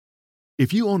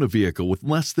If you own a vehicle with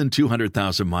less than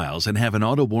 200,000 miles and have an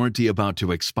auto warranty about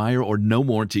to expire or no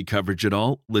warranty coverage at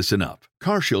all, listen up.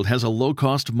 CarShield has a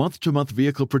low-cost month-to-month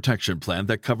vehicle protection plan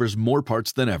that covers more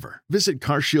parts than ever. Visit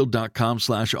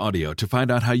carshield.com/audio to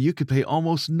find out how you could pay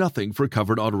almost nothing for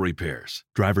covered auto repairs.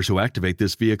 Drivers who activate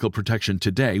this vehicle protection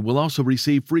today will also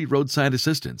receive free roadside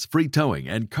assistance, free towing,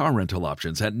 and car rental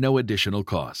options at no additional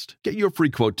cost. Get your free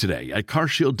quote today at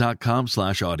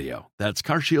carshield.com/audio. That's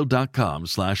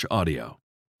carshield.com/audio.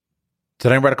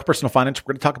 Today on Radical Personal Finance,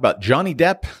 we're going to talk about Johnny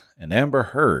Depp and Amber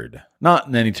Heard. Not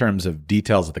in any terms of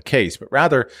details of the case, but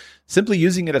rather simply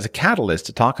using it as a catalyst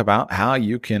to talk about how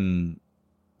you can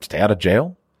stay out of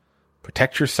jail,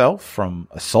 protect yourself from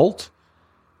assault,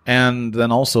 and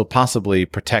then also possibly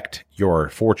protect your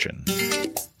fortune.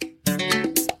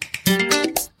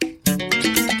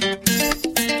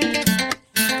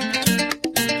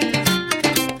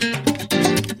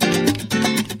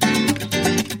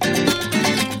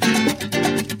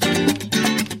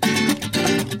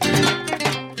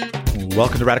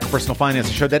 Welcome to Radical Personal Finance,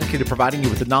 a show dedicated to providing you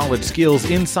with the knowledge, skills,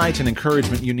 insight, and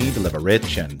encouragement you need to live a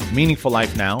rich and meaningful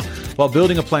life now while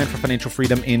building a plan for financial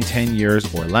freedom in 10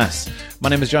 years or less. My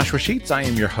name is Joshua Sheets. I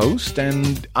am your host,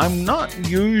 and I'm not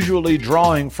usually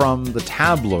drawing from the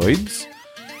tabloids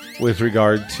with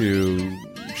regard to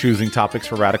choosing topics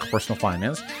for Radical Personal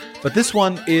Finance, but this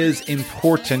one is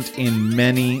important in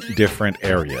many different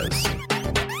areas.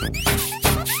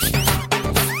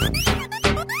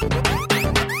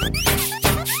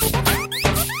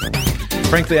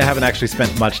 Frankly, I haven't actually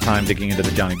spent much time digging into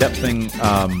the Johnny Depp thing.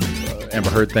 Amber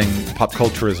Heard thing. Pop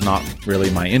culture is not really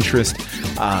my interest.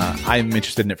 I'm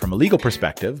interested in it from a legal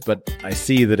perspective, but I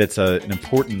see that it's an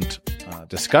important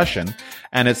discussion,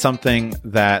 and it's something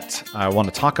that I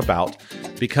want to talk about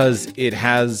because it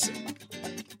has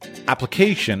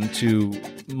application to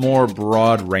more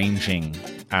broad-ranging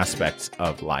aspects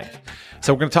of life.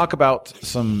 So we're going to talk about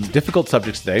some difficult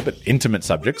subjects today, but intimate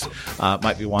subjects.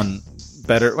 Might be one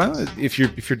better. Well, if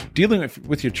you're dealing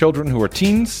with your children who are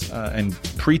teens and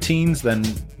preteens, then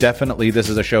definitely this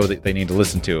is a show that they need to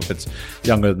listen to. If it's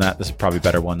younger than that, this is probably a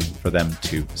better one for them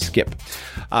to skip.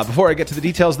 Before I get to the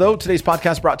details, though, today's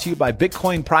podcast is brought to you by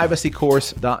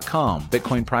BitcoinPrivacyCourse.com.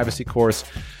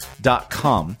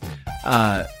 BitcoinPrivacyCourse.com.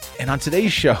 And on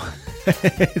today's show,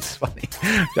 it's funny,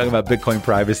 talking about Bitcoin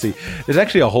privacy. There's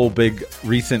actually a whole big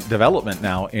recent development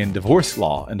now in divorce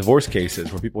law and divorce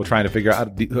cases where people are trying to figure out how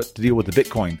to deal with the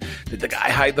Bitcoin. Did the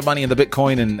guy hide the money in the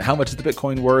Bitcoin, and how much is the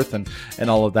Bitcoin worth, and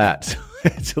all of that. So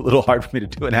it's a little hard for me to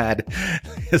do an ad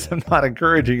because I'm not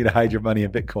encouraging you to hide your money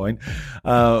in Bitcoin.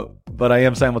 But I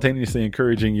am simultaneously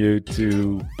encouraging you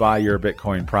to buy your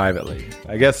Bitcoin privately.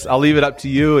 I guess I'll leave it up to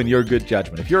you and your good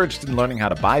judgment. If you're interested in learning how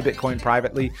to buy Bitcoin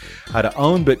privately, how to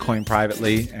own Bitcoin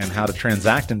privately, and how to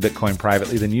transact in Bitcoin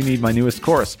privately, then you need my newest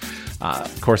course.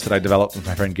 Course that I developed with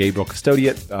my friend Gabriel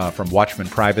Custodiate from Watchman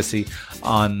Privacy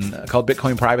called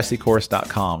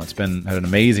BitcoinPrivacyCourse.com. It's had an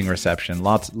amazing reception.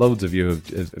 Loads of you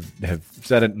have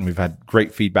said it, and we've had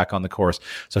great feedback on the course.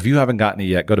 So if you haven't gotten it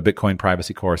yet, go to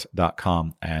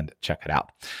BitcoinPrivacyCourse.com and check it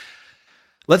out.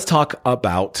 Let's talk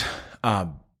about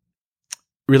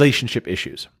relationship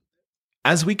issues.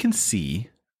 As we can see,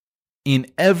 in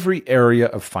every area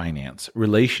of finance,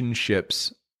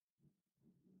 relationships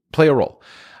play a role.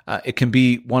 It can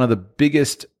be one of the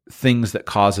biggest things that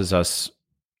causes us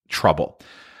trouble.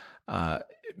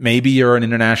 Maybe you're an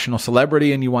international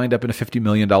celebrity and you wind up in a $50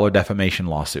 million defamation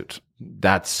lawsuit.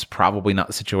 That's probably not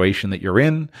the situation that you're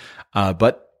in,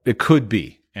 but it could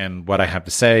be. And what I have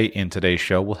to say in today's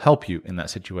show will help you in that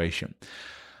situation.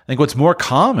 I think what's more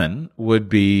common would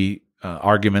be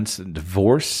arguments and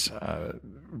divorce,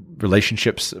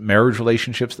 relationships, marriage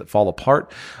relationships that fall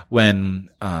apart when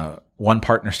one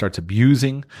partner starts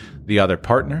abusing the other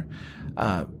partner.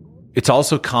 It's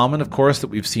also common, of course, that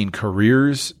we've seen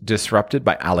careers disrupted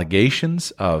by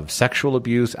allegations of sexual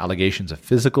abuse, allegations of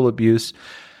physical abuse.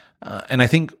 And I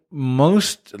think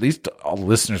at least all the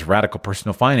listeners of Radical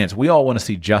Personal Finance, we all want to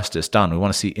see justice done. We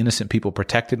want to see innocent people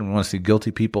protected, and we want to see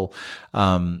guilty people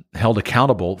held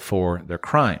accountable for their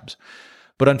crimes.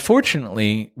 But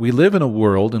unfortunately, we live in a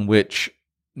world in which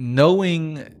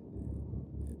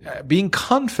being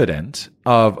confident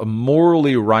of a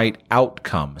morally right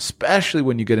outcome, especially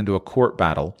when you get into a court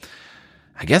battle,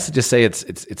 I guess I'd just say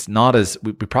it's not as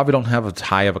we probably don't have as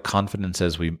high of a confidence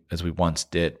as we once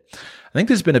did. I think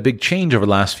there's been a big change over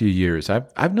the last few years.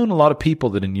 I've known a lot of people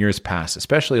that in years past,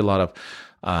 especially a lot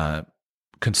of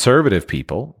conservative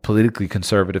people, politically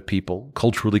conservative people,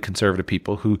 culturally conservative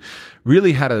people who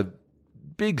really had a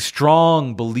big,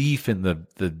 strong belief in the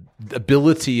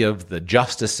ability of the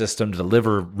justice system to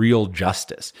deliver real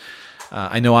justice.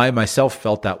 I know I myself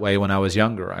felt that way when I was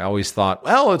younger. I always thought,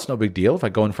 well, it's no big deal. If I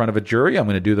go in front of a jury, I'm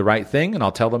going to do the right thing and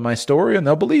I'll tell them my story and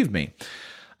they'll believe me.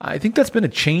 I think that's been a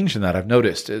change in that I've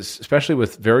noticed, especially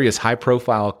with various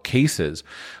high-profile cases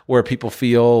where people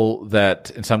feel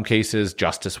that in some cases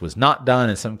justice was not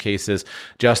done, in some cases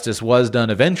justice was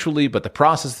done eventually, but the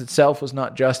process itself was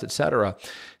not just, etc.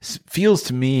 It feels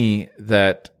to me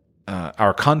that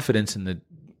our confidence in the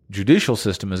judicial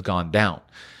system has gone down.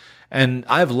 And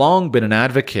I've long been an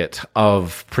advocate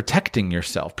of protecting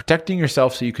yourself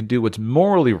so you can do what's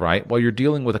morally right while you're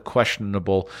dealing with a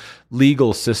questionable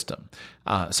legal system.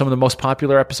 Some of the most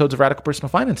popular episodes of Radical Personal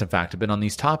Finance, in fact, have been on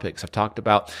these topics. I've talked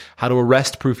about how to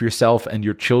arrest-proof yourself and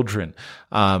your children,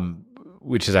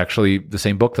 which is actually the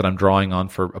same book that I'm drawing on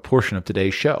for a portion of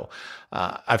today's show.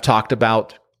 I've talked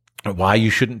about why you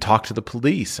shouldn't talk to the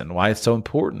police and why it's so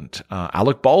important.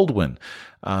 Alec Baldwin,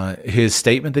 his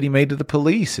statement that he made to the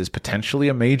police is potentially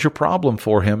a major problem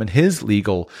for him in his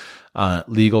legal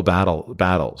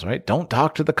battles, right? Don't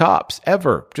talk to the cops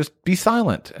ever. Just be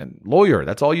silent and lawyer.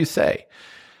 That's all you say.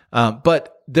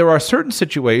 But there are certain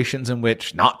situations in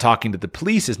which not talking to the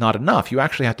police is not enough. You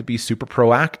actually have to be super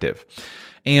proactive.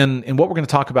 And in what we're going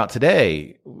to talk about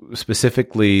today,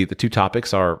 specifically, the two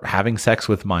topics are having sex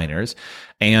with minors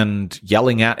and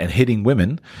yelling at and hitting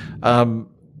women,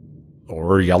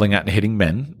 or yelling at and hitting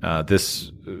men.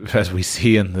 This, as we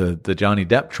see in the Johnny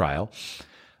Depp trial,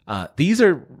 these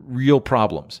are real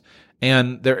problems.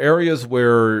 And they're areas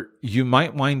where you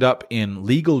might wind up in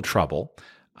legal trouble,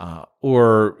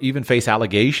 or even face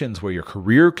allegations where your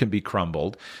career can be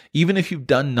crumbled, even if you've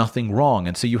done nothing wrong.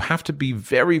 And so you have to be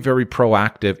very, very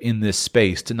proactive in this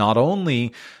space to not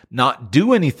only not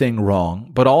do anything wrong,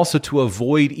 but also to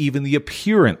avoid even the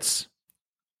appearance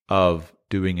of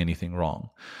doing anything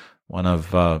wrong. One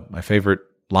of my favorite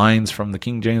lines from the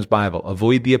King James Bible,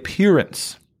 avoid the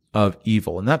appearance of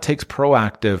evil. And that takes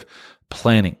proactive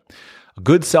planning. A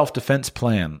good self-defense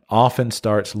plan often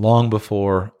starts long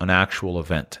before an actual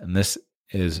event, and this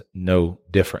is no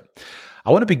different.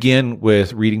 I want to begin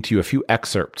with reading to you a few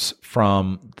excerpts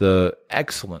from the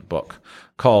excellent book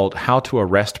called How to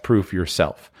Arrest-Proof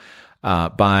Yourself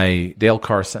by Dale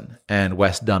Carson and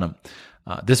Wes Dunham.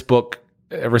 This book,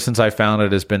 ever since I found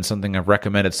it, has been something I've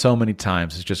recommended so many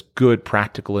times. It's just good,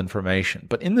 practical information.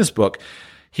 But in this book,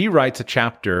 he writes a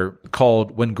chapter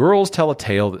called When Girls Tell a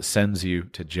Tale That Sends You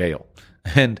to Jail.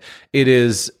 And it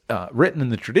is written in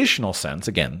the traditional sense.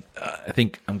 Again, I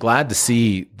think I'm glad to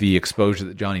see the exposure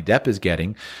that Johnny Depp is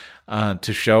getting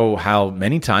to show how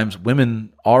many times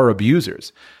women are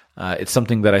abusers. It's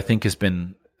something that I think has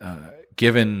been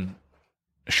given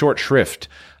short shrift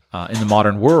in the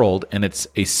modern world, and it's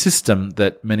a system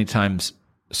that many times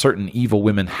certain evil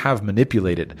women have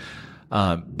manipulated.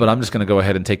 But I'm just going to go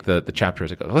ahead and take the chapter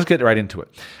as it goes. Let's get right into it.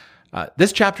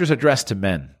 This chapter is addressed to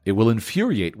men. It will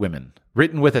infuriate women.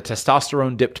 Written with a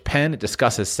testosterone-dipped pen, it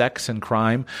discusses sex and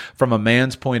crime from a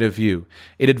man's point of view.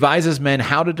 It advises men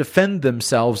how to defend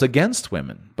themselves against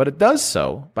women, but it does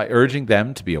so by urging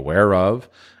them to be aware of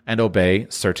and obey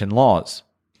certain laws.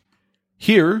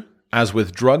 Here, as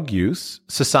with drug use,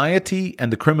 society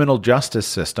and the criminal justice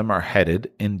system are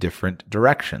headed in different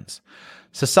directions.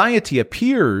 Society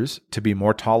appears to be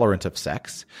more tolerant of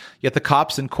sex, yet the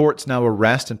cops and courts now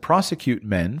arrest and prosecute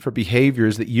men for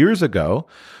behaviors that years ago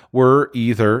were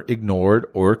either ignored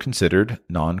or considered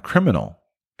non-criminal.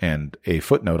 And a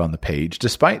footnote on the page,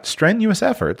 despite strenuous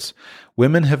efforts,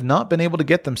 women have not been able to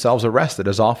get themselves arrested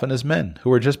as often as men,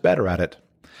 who are just better at it.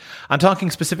 I'm talking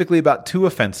specifically about two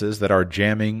offenses that are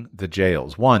jamming the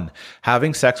jails. 1,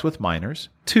 having sex with minors.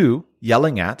 2,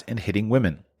 yelling at and hitting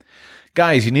women.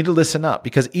 Guys, you need to listen up,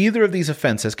 because either of these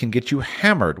offenses can get you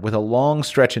hammered with a long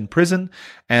stretch in prison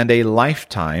and a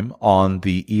lifetime on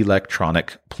the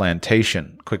electronic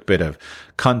plantation. Quick bit of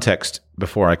context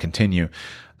before I continue.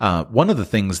 One of the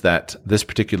things that this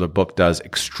particular book does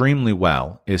extremely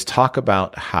well is talk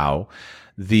about how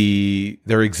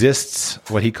there exists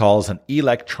what he calls an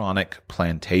electronic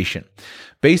plantation.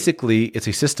 Basically, it's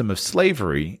a system of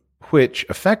slavery which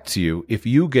affects you if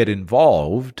you get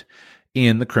involved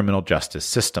in the criminal justice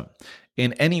system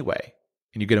in any way.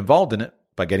 And you get involved in it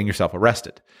by getting yourself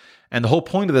arrested. And the whole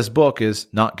point of this book is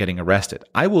not getting arrested.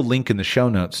 I will link in the show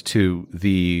notes to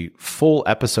the full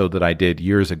episode that I did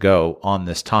years ago on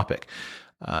this topic.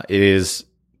 It is,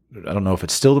 I don't know if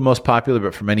it's still the most popular,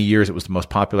 but for many years it was the most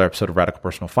popular episode of Radical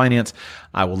Personal Finance.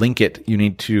 I will link it. You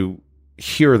need to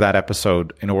hear that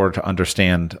episode in order to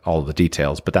understand all of the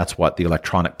details, but that's what the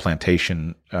electronic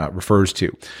plantation refers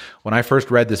to. When I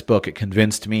first read this book, it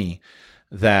convinced me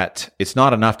that it's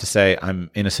not enough to say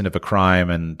I'm innocent of a crime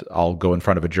and I'll go in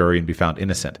front of a jury and be found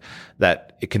innocent.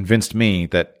 That it convinced me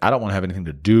that I don't want to have anything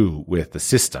to do with the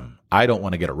system. I don't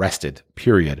want to get arrested,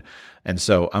 period. And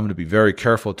so I'm going to be very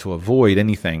careful to avoid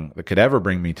anything that could ever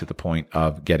bring me to the point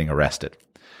of getting arrested.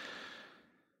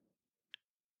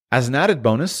 As an added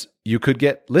bonus, you could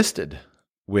get listed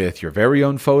with your very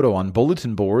own photo on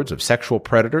bulletin boards of sexual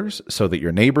predators so that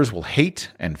your neighbors will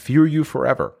hate and fear you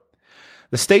forever.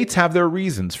 The states have their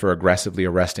reasons for aggressively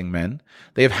arresting men.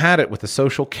 They have had it with the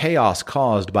social chaos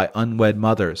caused by unwed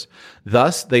mothers.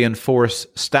 Thus, they enforce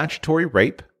statutory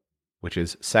rape, which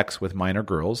is sex with minor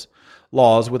girls,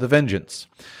 laws with a vengeance.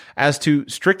 As to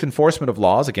strict enforcement of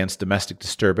laws against domestic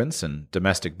disturbance and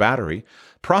domestic battery,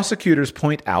 prosecutors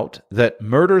point out that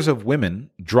murders of women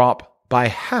drop by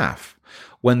half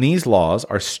when these laws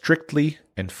are strictly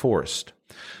enforced.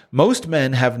 Most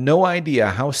men have no idea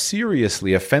how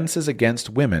seriously offenses against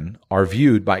women are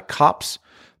viewed by cops,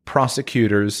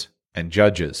 prosecutors, and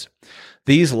judges.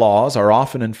 These laws are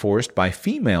often enforced by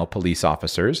female police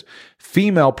officers,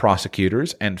 female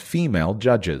prosecutors, and female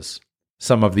judges.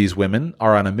 Some of these women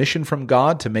are on a mission from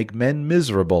God to make men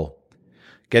miserable.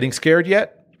 Getting scared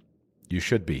yet? You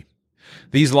should be.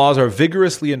 These laws are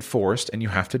vigorously enforced, and you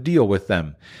have to deal with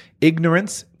them.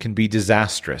 Ignorance can be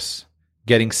disastrous.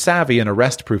 Getting savvy and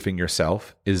arrest-proofing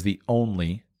yourself is the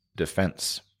only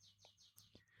defense.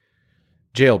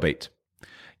 Jailbait.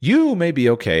 You may be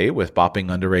okay with bopping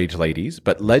underage ladies,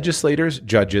 but legislators,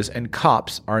 judges, and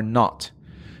cops are not.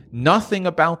 Nothing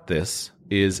about this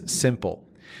is simple.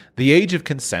 The age of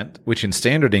consent, which in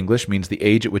standard English means the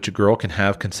age at which a girl can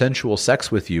have consensual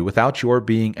sex with you without your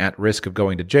being at risk of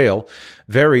going to jail,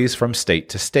 varies from state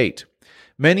to state.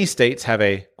 Many states have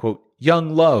a, quote,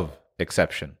 young love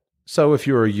exception. So if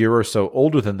you're a year or so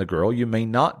older than the girl, you may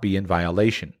not be in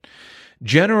violation.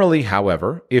 Generally,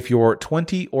 however, if you're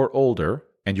 20 or older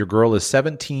and your girl is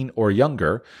 17 or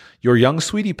younger, your young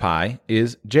sweetie pie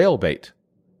is jailbait.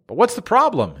 But what's the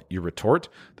problem? You retort.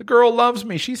 The girl loves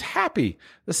me. She's happy.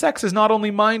 The sex is not only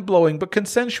mind-blowing, but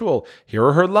consensual. Here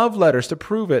are her love letters to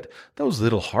prove it. Those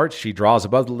little hearts she draws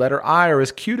above the letter I are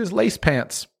as cute as lace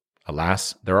pants.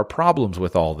 Alas, there are problems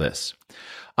with all this.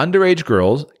 Underage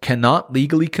girls cannot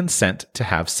legally consent to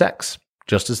have sex,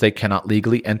 just as they cannot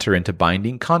legally enter into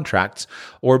binding contracts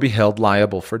or be held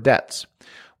liable for debts.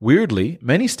 Weirdly,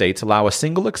 many states allow a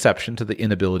single exception to the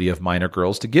inability of minor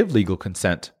girls to give legal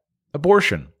consent: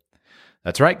 abortion.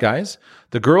 That's right, guys.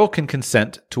 The girl can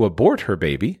consent to abort her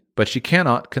baby, but she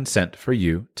cannot consent for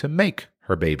you to make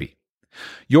her baby.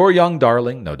 Your young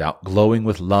darling, no doubt glowing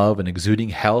with love and exuding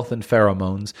health and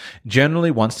pheromones,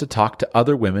 generally wants to talk to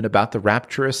other women about the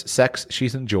rapturous sex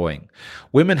she's enjoying.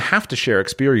 Women have to share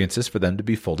experiences for them to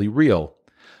be fully real.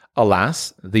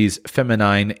 Alas, these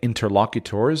feminine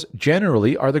interlocutors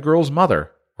generally are the girl's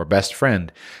mother or best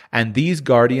friend, and these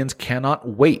guardians cannot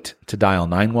wait to dial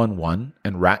 911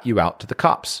 and rat you out to the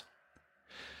cops.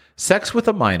 Sex with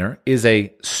a minor is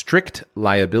a strict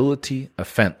liability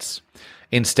offense.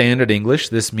 In standard English,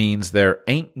 this means there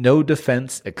ain't no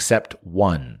defense except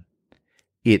one.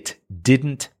 It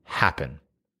didn't happen.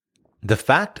 The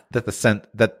fact that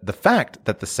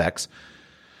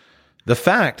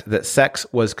sex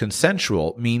was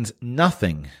consensual means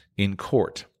nothing in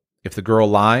court. If the girl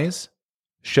lies,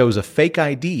 shows a fake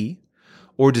ID,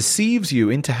 or deceives you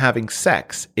into having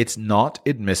sex, it's not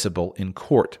admissible in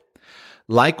court.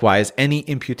 Likewise, any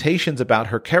imputations about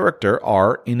her character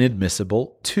are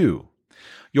inadmissible too.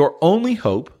 Your only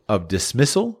hope of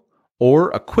dismissal or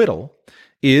acquittal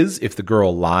is if the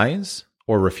girl lies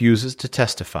or refuses to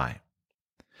testify.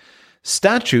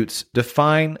 Statutes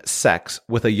define sex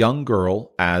with a young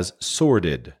girl as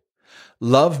sordid.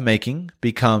 Lovemaking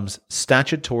becomes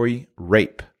statutory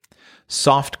rape.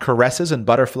 Soft caresses and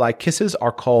butterfly kisses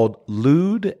are called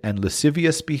lewd and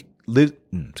lascivious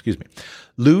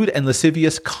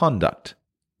conduct.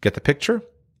 Get the picture?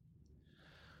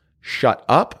 Shut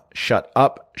up, shut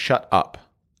up, shut up.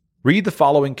 Read the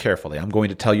following carefully. I'm going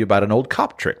to tell you about an old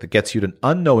cop trick that gets you to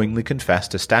unknowingly confess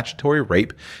to statutory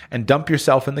rape and dump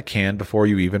yourself in the can before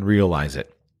you even realize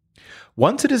it.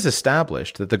 Once it is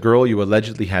established that the girl you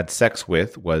allegedly had sex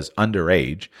with was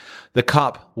underage, the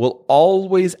cop will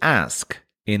always ask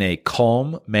in a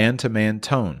calm, man-to-man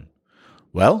tone,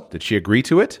 "Well, did she agree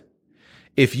to it?"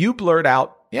 If you blurt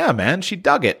out, "Yeah, man, she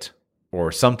dug it,"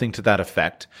 or something to that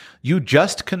effect, you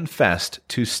just confessed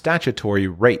to statutory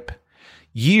rape.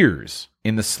 Years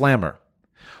in the slammer.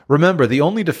 Remember, the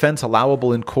only defense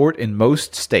allowable in court in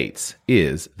most states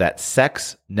is that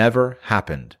sex never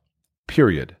happened.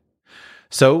 Period.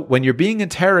 So when you're being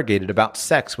interrogated about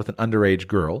sex with an underage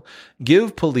girl,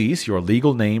 give police your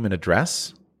legal name and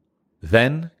address,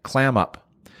 then clam up.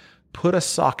 Put a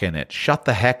sock in it, shut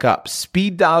the heck up,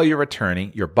 speed dial your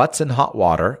attorney, your butt's in hot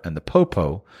water, and the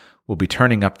popo will be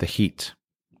turning up the heat.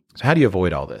 So how do you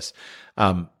avoid all this?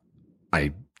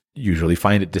 I usually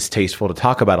find it distasteful to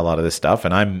talk about a lot of this stuff,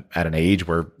 and I'm at an age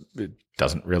where it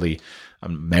doesn't really,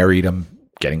 I'm married, I'm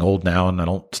getting old now, and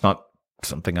it's not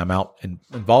something I'm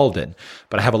involved in.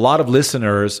 But I have a lot of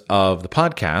listeners of the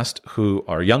podcast who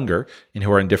are younger and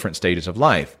who are in different stages of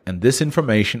life. And this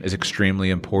information is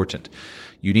extremely important.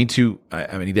 You need to,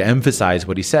 I need to emphasize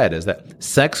what he said, is that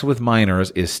sex with minors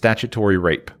is statutory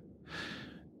rape,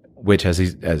 which,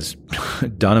 as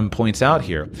Dunham points out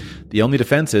here, the only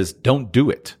defense is don't do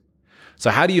it. So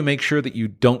how do you make sure that you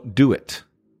don't do it?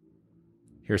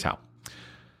 Here's how.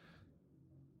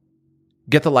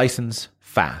 Get the license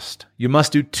fast. You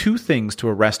must do 2 things to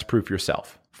arrest-proof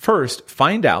yourself. First,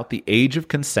 find out the age of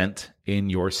consent in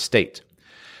your state.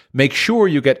 Make sure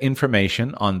you get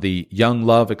information on the young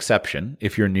love exception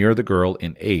if you're near the girl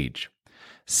in age.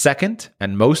 Second,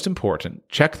 and most important,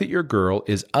 check that your girl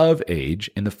is of age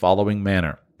in the following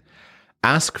manner.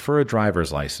 Ask for a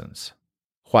driver's license.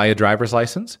 Why a driver's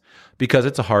license? Because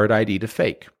it's a hard ID to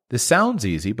fake. This sounds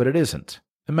easy, but it isn't.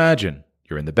 Imagine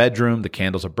you're in the bedroom, the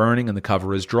candles are burning, and the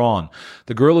cover is drawn.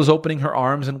 The girl is opening her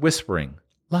arms and whispering,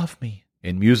 "Love me,"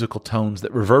 in musical tones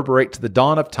that reverberate to the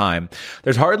dawn of time.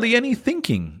 There's hardly any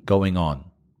thinking going on.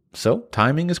 So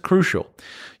timing is crucial.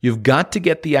 You've got to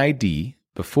get the ID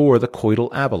before the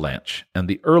coital avalanche, and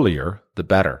the earlier, the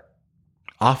better.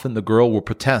 Often the girl will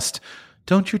protest,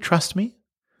 "Don't you trust me?"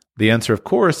 The answer, of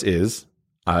course, is,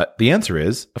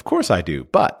 of course I do,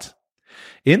 but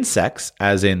in sex,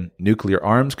 as in nuclear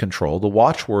arms control, the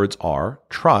watchwords are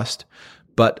trust,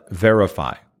 but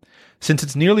verify. Since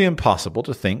it's nearly impossible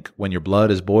to think when your blood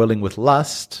is boiling with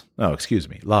love,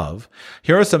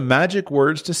 here are some magic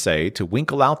words to say to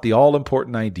winkle out the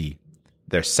all-important ID.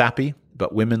 They're sappy,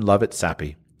 but women love it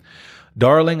sappy.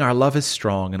 Darling, our love is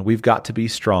strong, and we've got to be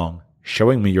strong.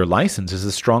 Showing me your license is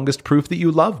the strongest proof that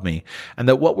you love me, and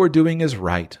that what we're doing is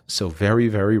right, so very,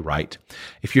 very right.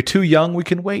 If you're too young, we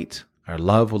can wait. Our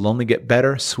love will only get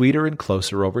better, sweeter, and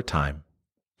closer over time.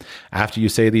 After you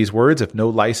say these words, if no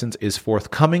license is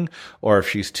forthcoming, or if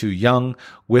she's too young,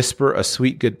 whisper a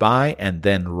sweet goodbye and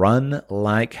then run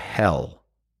like hell.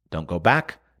 Don't go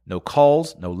back, no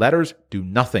calls, no letters, do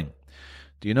nothing.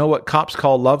 Do you know what cops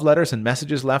call love letters and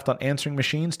messages left on answering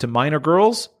machines to minor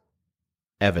girls?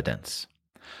 Evidence.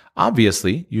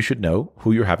 Obviously, you should know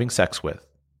who you're having sex with.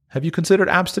 Have you considered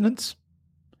abstinence?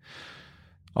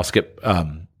 I'll skip a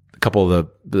couple of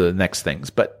the next things,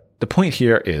 but the point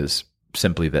here is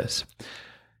simply this.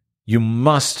 You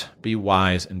must be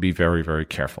wise and be very, very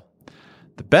careful.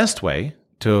 The best way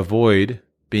to avoid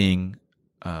being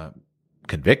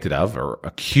convicted of or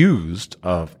accused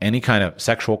of any kind of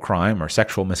sexual crime or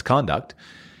sexual misconduct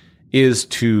is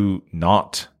to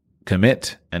not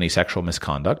commit any sexual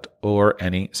misconduct or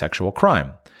any sexual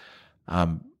crime.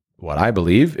 What I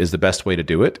believe is the best way to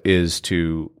do it is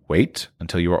to wait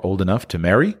until you are old enough to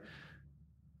marry,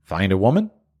 find a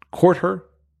woman, court her,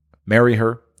 marry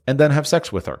her, and then have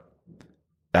sex with her.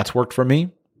 That's worked for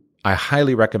me. I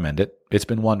highly recommend it. It's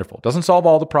been wonderful. Doesn't solve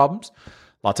all the problems.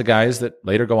 Lots of guys that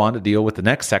later go on to deal with the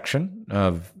next section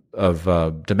of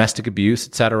domestic abuse,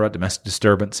 etc., domestic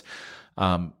disturbance.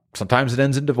 Sometimes it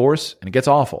ends in divorce, and it gets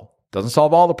awful. Doesn't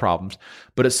solve all the problems,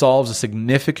 but it solves a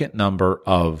significant number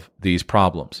of these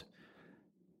problems.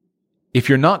 If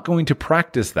you're not going to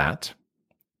practice that,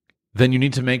 then you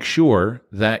need to make sure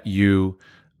that you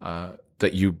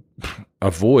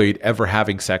avoid ever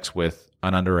having sex with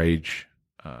an underage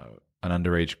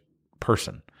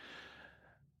person.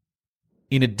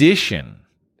 In addition,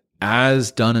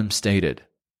 as Dunham stated,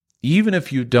 even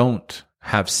if you don't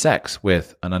have sex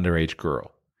with an underage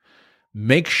girl,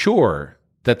 make sure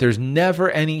that there's never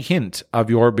any hint of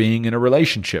your being in a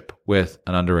relationship with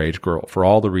an underage girl for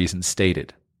all the reasons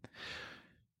stated.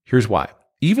 Here's why.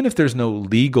 Even if there's no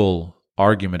legal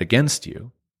argument against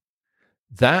you,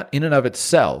 that in and of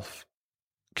itself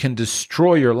can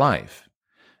destroy your life,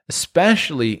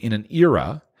 especially in an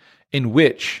era in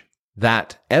which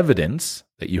that evidence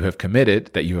that you have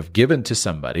committed, that you have given to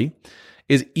somebody,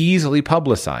 is easily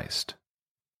publicized.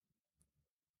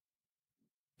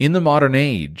 In the modern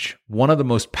age, one of the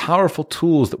most powerful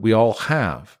tools that we all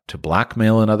have to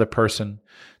blackmail another person,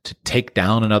 to take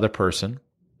down another person,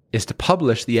 is to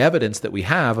publish the evidence that we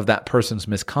have of that person's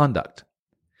misconduct.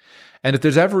 And if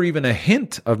there's ever even a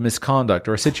hint of misconduct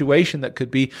or a situation that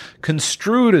could be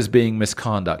construed as being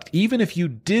misconduct, even if you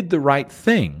did the right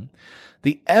thing,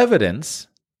 the evidence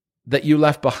that you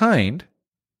left behind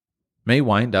may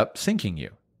wind up sinking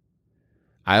you.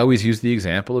 I always use the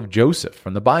example of Joseph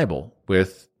from the Bible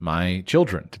with my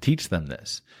children to teach them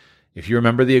this. If you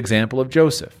remember the example of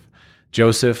Joseph,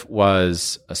 Joseph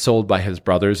was sold by his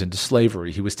brothers into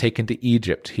slavery. He was taken to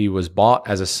Egypt. He was bought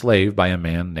as a slave by a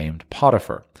man named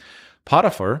Potiphar.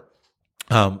 Potiphar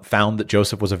found that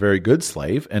Joseph was a very good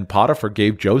slave, and Potiphar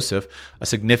gave Joseph a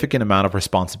significant amount of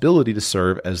responsibility to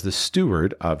serve as the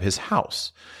steward of his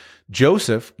house.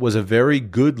 Joseph was a very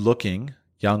good-looking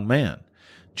young man.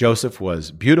 Joseph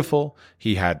was beautiful,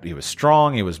 he was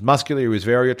strong, he was muscular, he was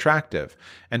very attractive.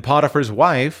 And Potiphar's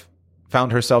wife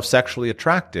found herself sexually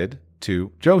attracted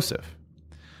to Joseph.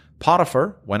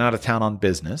 Potiphar went out of town on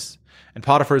business, and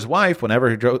Potiphar's wife,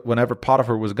 whenever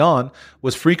Potiphar was gone,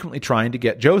 was frequently trying to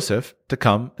get Joseph to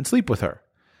come and sleep with her.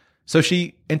 So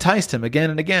she enticed him again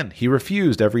and again. He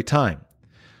refused every time.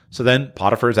 So then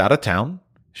Potiphar's out of town.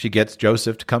 She gets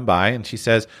Joseph to come by, and she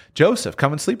says, "Joseph,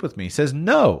 come and sleep with me." He says,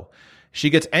 "No." She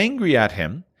gets angry at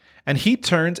him, and he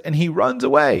turns and he runs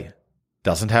away.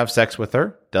 Doesn't have sex with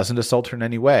her, doesn't assault her in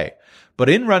any way. But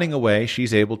in running away,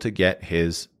 she's able to get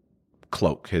his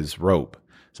cloak, his robe.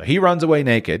 So he runs away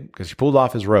naked because she pulled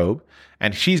off his robe,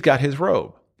 and she's got his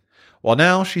robe. Well,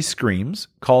 now she screams,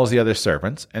 calls the other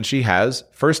servants, and she has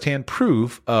firsthand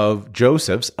proof of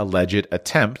Joseph's alleged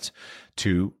attempt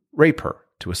to rape her,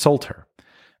 to assault her.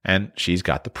 And she's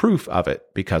got the proof of it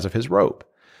because of his robe.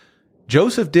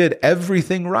 Joseph did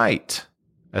everything right,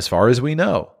 as far as we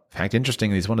know. In fact,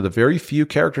 interestingly, he's one of the very few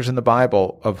characters in the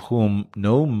Bible of whom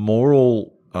no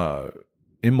immoral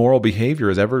behavior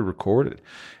is ever recorded.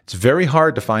 It's very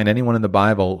hard to find anyone in the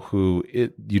Bible who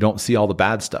you don't see all the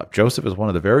bad stuff. Joseph is one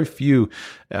of the very few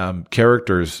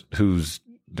characters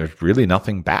there's really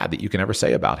nothing bad that you can ever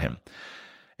say about him.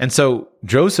 And so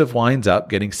Joseph winds up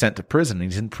getting sent to prison.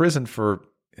 He's in prison for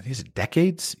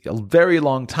decades, a very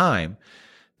long time,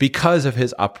 because of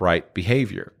his upright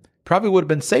behavior. Probably would have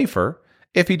been safer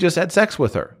if he just had sex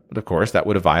with her. But of course, that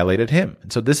would have violated him.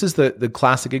 And so this is the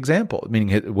classic example, meaning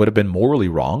it would have been morally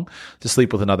wrong to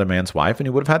sleep with another man's wife, and he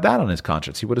would have had that on his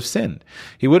conscience. He would have sinned.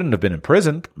 He wouldn't have been in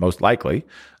prison, most likely,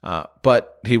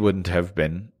 but he wouldn't have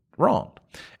been wronged.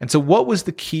 And so what was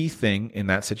the key thing in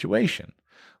that situation?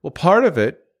 Well, part of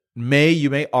it, you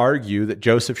may argue that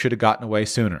Joseph should have gotten away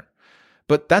sooner.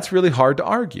 But that's really hard to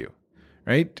argue,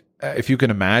 right? If you can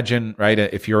imagine, right?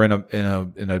 If you're in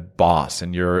a boss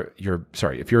and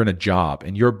if you're in a job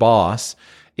and your boss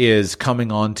is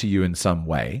coming on to you in some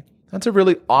way, that's a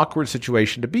really awkward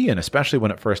situation to be in, especially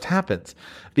when it first happens,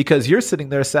 because you're sitting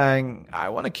there saying, "I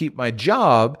want to keep my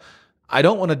job. I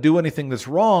don't want to do anything that's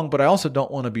wrong, but I also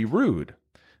don't want to be rude."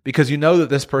 Because you know that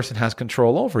this person has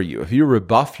control over you. If you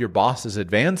rebuff your boss's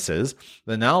advances,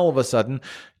 then now all of a sudden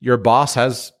your boss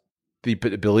has the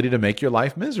ability to make your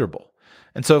life miserable.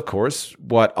 And so, of course,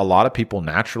 what a lot of people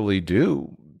naturally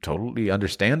do, totally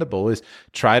understandable, is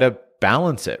try to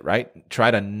balance it, right? Try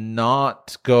to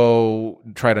not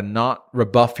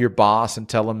rebuff your boss and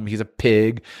tell him he's a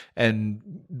pig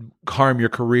and harm your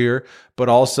career, but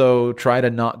also try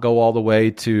to not go all the way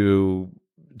to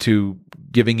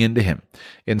giving in to him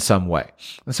in some way.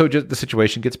 And so just the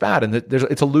situation gets bad, and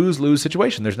it's a lose-lose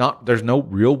situation. There's no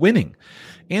real winning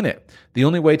in it. The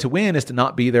only way to win is to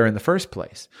not be there in the first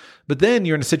place. But then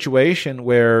you're in a situation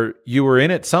where you were in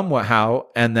it somehow,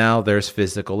 and now there's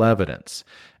physical evidence.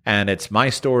 And it's my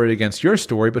story against your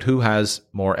story, but who has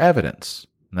more evidence?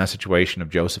 In that situation of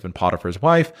Joseph and Potiphar's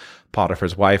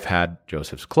wife had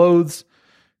Joseph's clothes.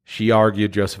 She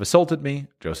argued, "Joseph assaulted me."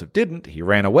 Joseph didn't. He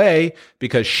ran away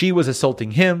because she was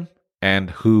assaulting him,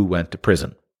 and who went to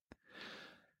prison?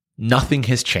 Nothing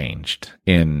has changed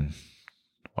in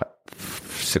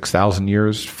 6,000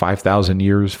 years, 5,000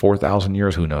 years, 4,000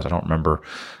 years, who knows? I don't remember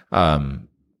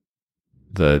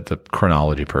the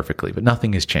chronology perfectly, but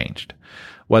nothing has changed.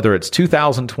 Whether it's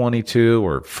 2022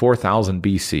 or 4000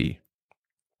 BC,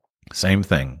 same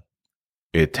thing.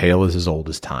 A tale is as old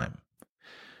as time.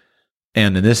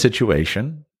 And in this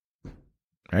situation,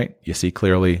 right, you see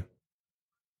clearly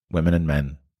women and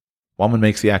men. Woman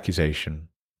makes the accusation,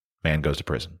 man goes to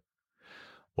prison.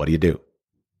 What do you do?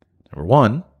 Number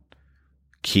one,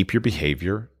 keep your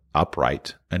behavior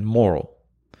upright and moral.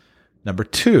 Number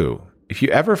two, if you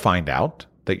ever find out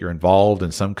that you're involved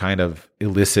in some kind of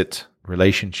illicit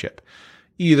relationship,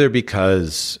 either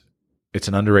because it's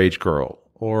an underage girl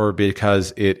or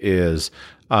because it is,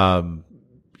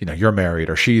 you're married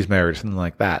or she's married, something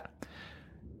like that,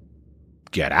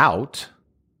 get out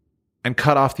and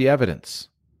cut off the evidence.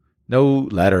 No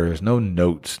letters, no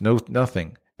notes,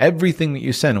 nothing. Everything that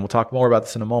you send, and we'll talk more about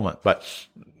this in a moment, but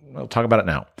we'll talk about it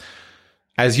now.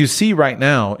 As you see right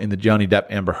now in the Johnny Depp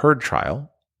Amber Heard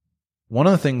trial, one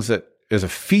of the things that is a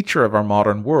feature of our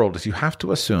modern world is you have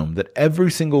to assume that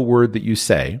every single word that you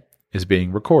say is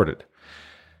being recorded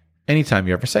anytime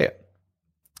you ever say it,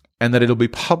 and that it'll be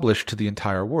published to the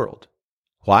entire world.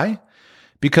 Why?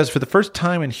 Because for the first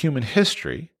time in human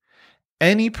history,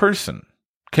 any person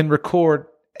can record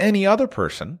any other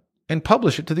person and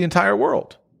publish it to the entire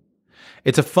world.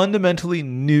 It's a fundamentally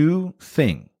new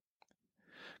thing.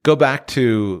 Go back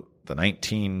to the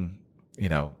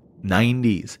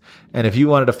 90s. And if you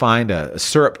wanted to find a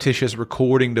surreptitious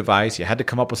recording device, you had to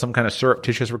come up with some kind of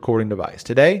surreptitious recording device.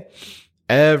 Today,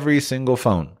 every single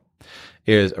phone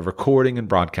is a recording and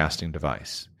broadcasting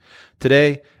device.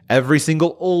 Today, every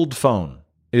single old phone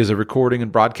is a recording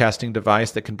and broadcasting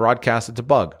device that can broadcast. It's a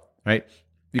bug, right?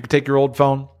 You can take your old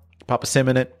phone, pop a SIM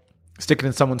in it, stick it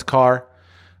in someone's car.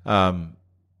 Now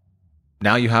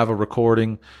you have a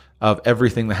recording of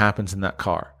everything that happens in that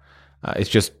car. It's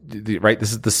just right.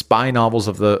 This is the spy novels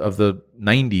of the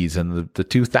 90s and the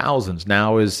 2000s.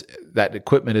 Now is that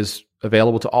equipment is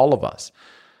available to all of us.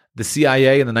 The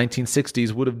CIA in the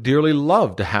 1960s would have dearly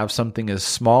loved to have something as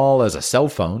small as a cell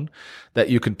phone that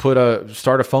you can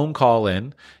start a phone call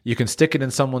in. You can stick it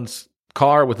in someone's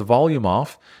car with the volume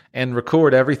off and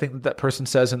record everything that person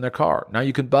says in their car. Now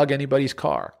you can bug anybody's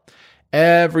car.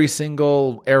 Every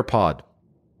single AirPod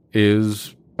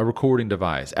is a recording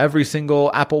device. Every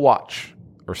single Apple Watch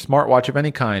or smartwatch of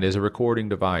any kind is a recording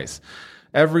device.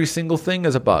 Every single thing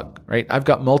is a bug, right? I've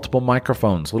got multiple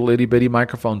microphones, little itty bitty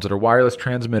microphones that are wireless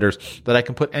transmitters that I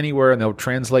can put anywhere, and they'll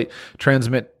transmit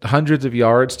hundreds of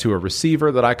yards to a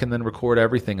receiver that I can then record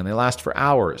everything, and they last for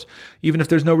hours. Even if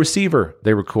there's no receiver,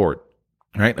 they record.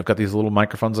 Right? I've got these little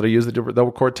microphones that I use that they'll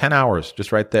record 10 hours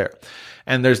just right there.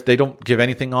 And they don't give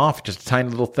anything off, just a tiny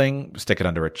little thing, stick it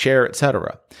under a chair,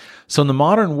 etc. So in the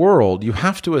modern world, you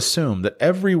have to assume that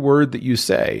every word that you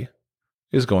say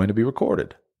is going to be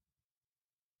recorded.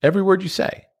 Every word you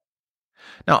say.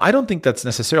 Now, I don't think that's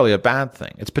necessarily a bad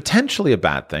thing. It's potentially a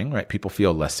bad thing, right? People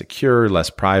feel less secure, less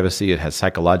privacy. It has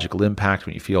psychological impact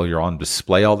when you feel you're on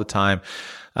display all the time.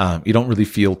 You don't really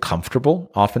feel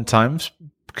comfortable oftentimes,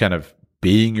 kind of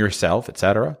being yourself,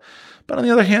 etc. But on the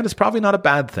other hand, it's probably not a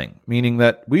bad thing, meaning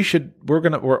that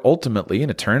we're ultimately in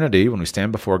eternity, when we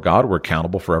stand before God, we're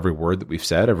accountable for every word that we've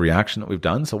said, every action that we've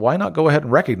done. So why not go ahead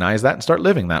and recognize that and start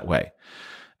living that way?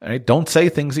 Right? Don't say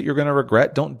things that you're going to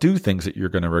regret. Don't do things that you're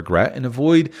going to regret, and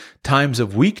avoid times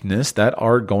of weakness that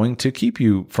are going to keep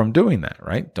you from doing that,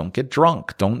 right? Don't get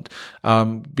drunk. Don't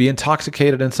be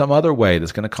intoxicated in some other way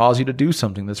that's going to cause you to do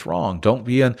something that's wrong. Don't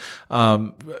be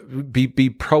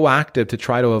proactive to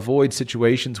try to avoid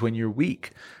situations when you're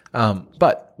weak.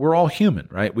 But we're all human,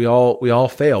 right? We all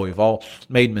fail. We've all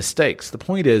made mistakes. The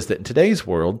point is that in today's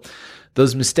world,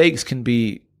 those mistakes can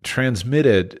be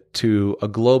transmitted to a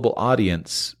global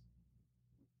audience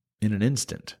in an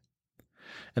instant.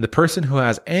 And the person who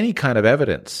has any kind of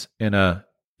evidence in a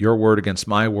your word against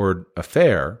my word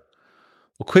affair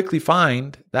will quickly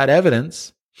find that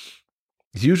evidence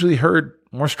is usually heard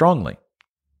more strongly.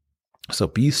 So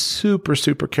be super,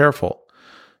 super careful.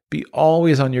 Be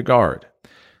always on your guard.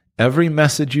 Every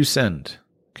message you send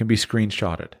can be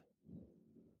screenshotted.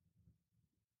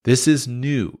 This is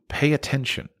new. Pay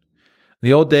attention. In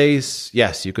the old days,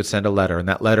 yes, you could send a letter, and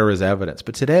that letter is evidence.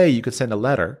 But today, you could send a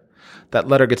letter. That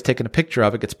letter gets taken a picture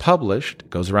of, it gets published,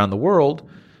 it goes around the world.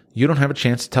 You don't have a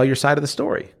chance to tell your side of the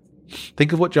story.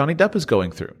 Think of what Johnny Depp is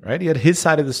going through, right? He had his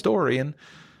side of the story, and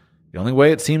the only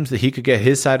way it seems that he could get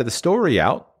his side of the story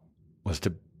out was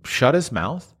to shut his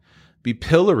mouth, be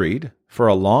pilloried for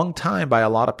a long time by a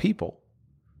lot of people,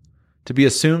 to be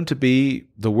assumed to be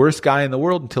the worst guy in the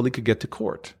world until he could get to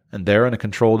court. And there, in a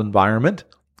controlled environment,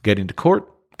 getting to court,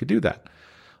 could do that.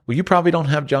 Well, you probably don't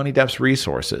have Johnny Depp's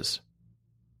resources.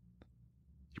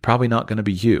 You're probably not going to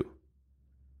be you.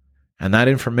 And that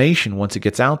information, once it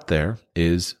gets out there,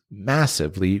 is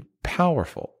massively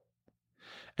powerful.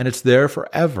 And it's there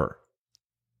forever.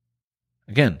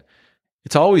 Again,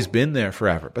 it's always been there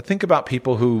forever. But think about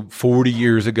people who 40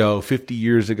 years ago, 50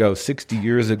 years ago, 60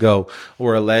 years ago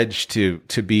were alleged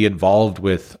to be involved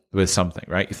with something,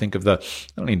 right? You think of I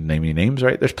don't need to name any names,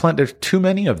 right? There's too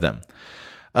many of them.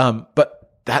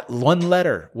 But that one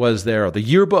letter was there, the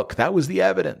yearbook, that was the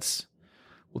evidence.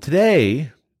 Well,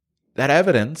 today, that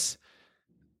evidence,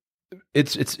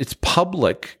 it's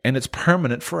public and it's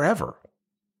permanent forever.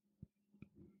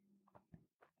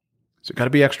 So you've got to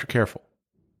be extra careful.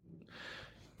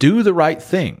 Do the right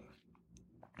thing,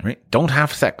 right? Don't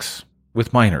have sex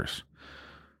with minors.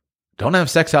 Don't have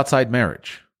sex outside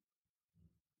marriage.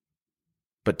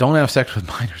 But don't have sex with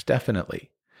minors,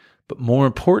 definitely. But more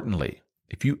importantly,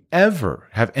 If you ever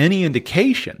have any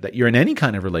indication that you're in any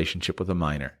kind of relationship with a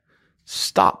minor,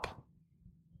 stop.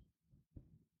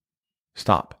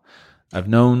 Stop. I've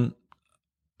known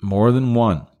more than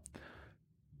one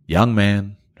young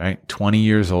man, right, 20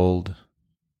 years old,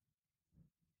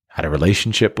 had a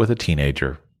relationship with a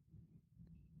teenager,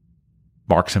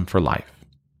 marks him for life.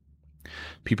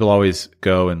 People always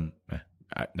go and,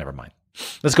 never mind.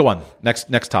 Let's go on.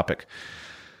 Next topic.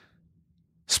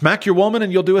 Smack your woman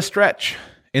and you'll do a stretch.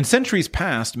 In centuries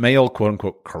past, male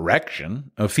quote-unquote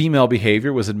correction of female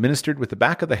behavior was administered with the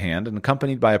back of the hand and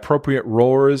accompanied by appropriate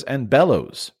roars and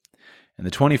bellows. In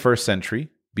the 21st century,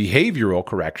 behavioral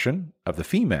correction of the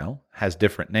female has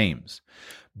different names.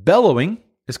 Bellowing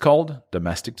is called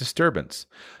domestic disturbance.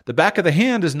 The back of the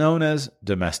hand is known as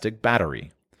domestic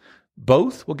battery.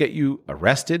 Both will get you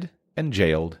arrested and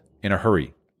jailed in a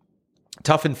hurry.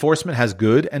 Tough enforcement has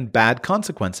good and bad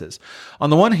consequences. On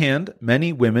the one hand,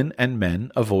 many women and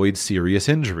men avoid serious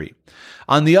injury.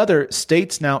 On the other,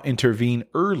 states now intervene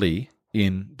early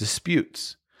in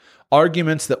disputes.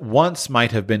 Arguments that once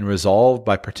might have been resolved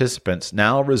by participants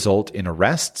now result in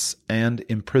arrests and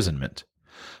imprisonment.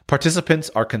 Participants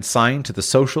are consigned to the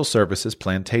social services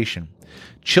plantation.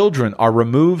 Children are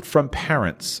removed from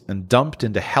parents and dumped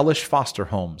into hellish foster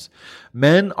homes.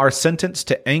 Men are sentenced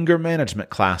to anger management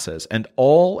classes, and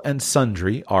all and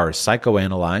sundry are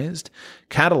psychoanalyzed,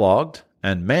 cataloged,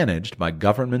 and managed by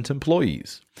government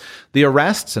employees. The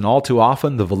arrests, and all too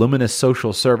often the voluminous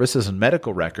social services and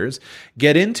medical records,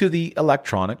 get into the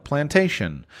electronic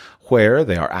plantation, where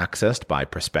they are accessed by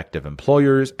prospective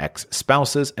employers,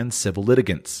 ex-spouses, and civil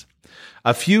litigants.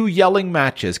 A few yelling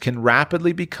matches can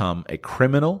rapidly become a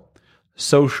criminal,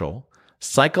 social,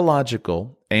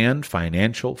 psychological, and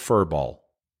financial furball.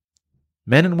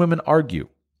 Men and women argue.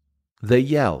 They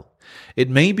yell. It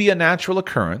may be a natural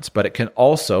occurrence, but it can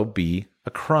also be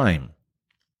a crime.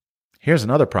 Here's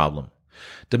another problem.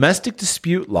 Domestic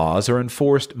dispute laws are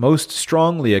enforced most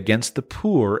strongly against the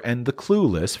poor and the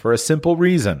clueless for a simple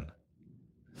reason: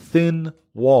 thin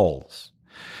walls.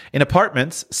 In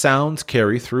apartments, sounds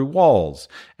carry through walls,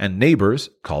 and neighbors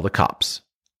call the cops.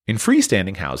 In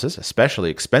freestanding houses, especially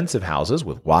expensive houses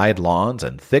with wide lawns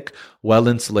and thick,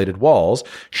 well-insulated walls,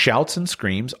 shouts and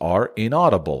screams are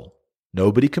inaudible.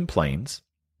 Nobody complains.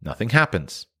 Nothing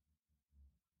happens.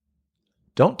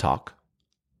 Don't talk.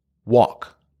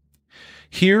 Walk.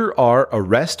 Here are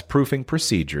arrest-proofing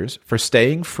procedures for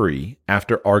staying free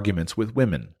after arguments with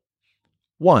women.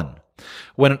 1.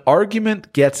 When an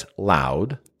argument gets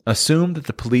loud, assume that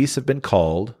the police have been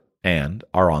called and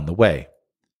are on the way.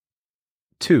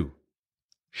 2.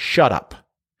 Shut up.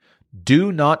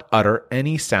 Do not utter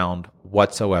any sound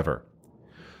whatsoever.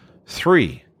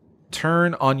 3.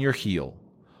 Turn on your heel.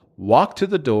 Walk to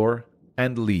the door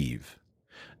and leave.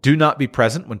 Do not be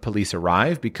present when police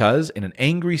arrive, because in an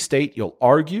angry state you'll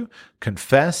argue,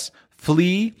 confess,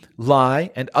 flee,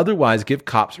 lie, and otherwise give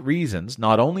cops reasons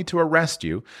not only to arrest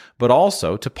you, but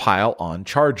also to pile on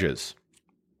charges.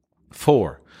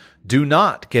 4. Do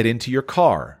not get into your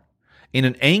car. In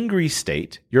an angry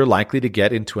state, you're likely to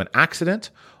get into an accident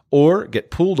or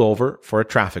get pulled over for a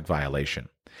traffic violation.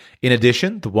 In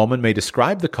addition, the woman may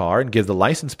describe the car and give the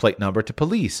license plate number to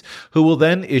police, who will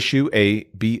then issue a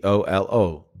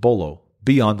BOLO,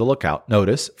 be on the lookout,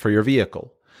 notice for your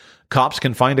vehicle. Cops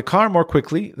can find a car more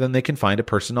quickly than they can find a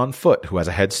person on foot who has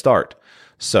a head start.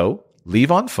 So,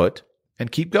 leave on foot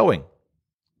and keep going.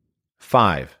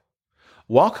 5.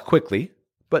 Walk quickly,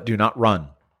 but do not run.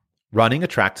 Running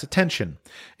attracts attention.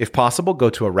 If possible, go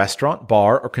to a restaurant,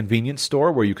 bar, or convenience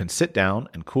store where you can sit down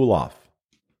and cool off.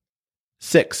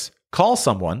 6. Call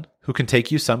someone who can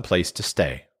take you someplace to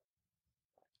stay.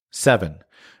 7.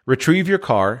 Retrieve your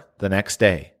car the next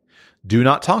day. Do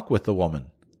not talk with the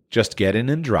woman. Just get in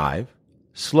and drive,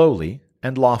 slowly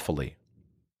and lawfully.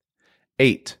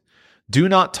 8. Do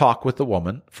not talk with the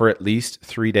woman for at least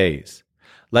 3 days.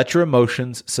 Let your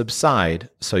emotions subside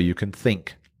so you can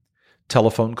think.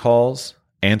 Telephone calls,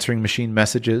 answering machine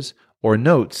messages, or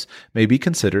notes may be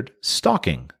considered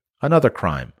stalking, another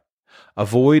crime.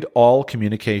 Avoid all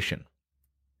communication.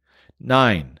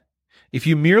 9. If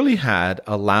you merely had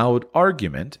a loud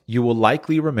argument, you will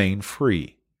likely remain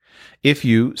free. If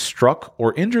you struck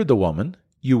or injured the woman,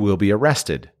 you will be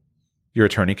arrested. Your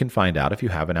attorney can find out if you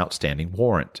have an outstanding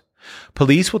warrant.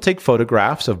 Police will take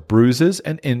photographs of bruises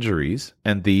and injuries,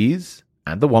 and these,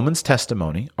 and the woman's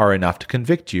testimony, are enough to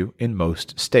convict you in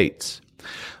most states.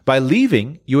 By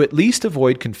leaving, you at least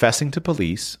avoid confessing to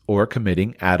police or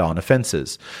committing add-on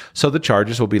offenses, so the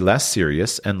charges will be less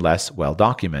serious and less well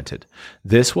documented.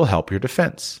 This will help your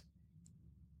defense.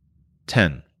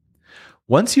 10.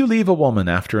 Once you leave a woman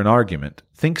after an argument,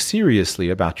 think seriously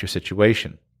about your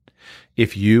situation.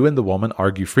 If you and the woman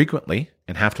argue frequently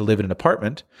and have to live in an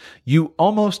apartment, you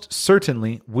almost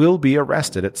certainly will be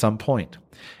arrested at some point.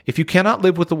 If you cannot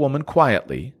live with the woman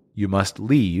quietly, you must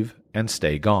leave and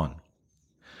stay gone.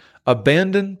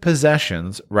 Abandon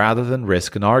possessions rather than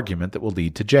risk an argument that will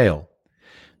lead to jail.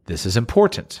 This is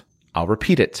important. I'll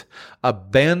repeat it.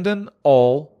 Abandon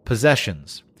all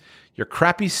possessions. Your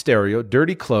crappy stereo,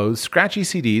 dirty clothes, scratchy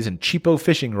CDs, and cheapo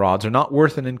fishing rods are not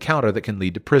worth an encounter that can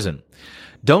lead to prison.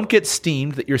 Don't get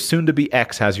steamed that your soon-to-be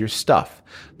ex has your stuff.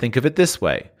 Think of it this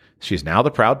way. She's now the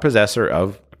proud possessor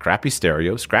of a crappy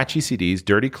stereo, scratchy CDs,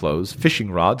 dirty clothes, fishing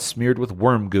rods smeared with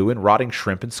worm goo and rotting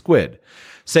shrimp and squid.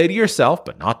 Say to yourself,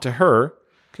 but not to her,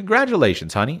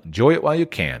 congratulations, honey. Enjoy it while you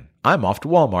can. I'm off to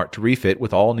Walmart to refit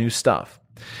with all new stuff.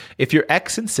 If your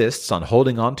ex insists on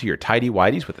holding on to your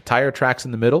tighty-whities with the tire tracks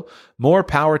in the middle, more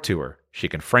power to her. She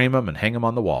can frame them and hang them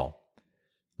on the wall.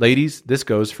 Ladies, this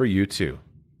goes for you too.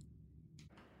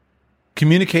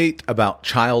 Communicate about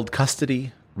child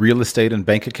custody, real estate, and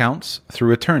bank accounts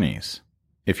through attorneys.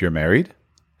 If you're married,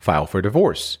 file for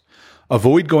divorce.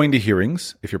 Avoid going to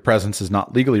hearings if your presence is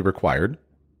not legally required,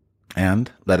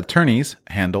 and let attorneys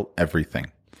handle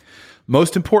everything.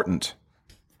 Most important,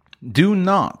 do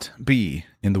not be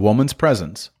in the woman's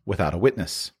presence without a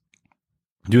witness.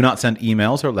 Do not send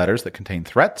emails or letters that contain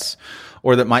threats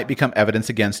or that might become evidence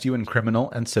against you in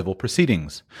criminal and civil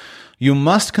proceedings. You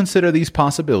must consider these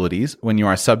possibilities when you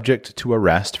are subject to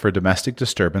arrest for domestic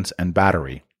disturbance and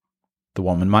battery. The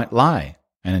woman might lie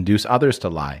and induce others to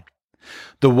lie.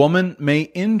 The woman may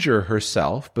injure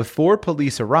herself before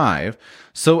police arrive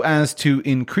so as to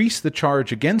increase the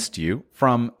charge against you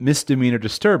from misdemeanor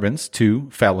disturbance to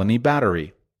felony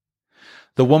battery.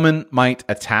 The woman might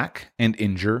attack and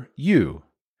injure you.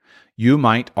 You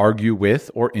might argue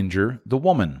with or injure the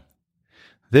woman.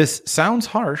 This sounds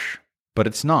harsh, but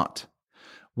it's not.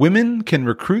 Women can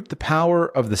recruit the power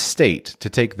of the state to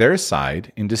take their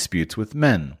side in disputes with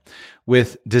men,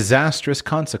 with disastrous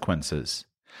consequences.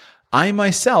 I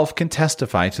myself can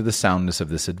testify to the soundness of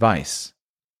this advice.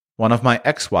 One of my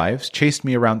ex-wives chased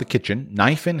me around the kitchen,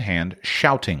 knife in hand,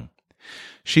 shouting.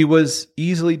 She was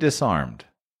easily disarmed.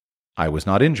 I was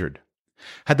not injured.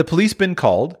 Had the police been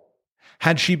called,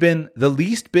 had she been the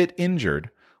least bit injured,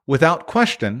 without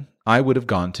question, I would have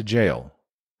gone to jail.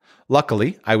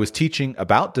 Luckily, I was teaching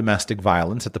about domestic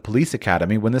violence at the police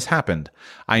academy when this happened.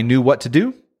 I knew what to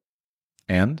do,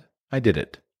 and I did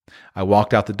it. I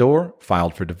walked out the door,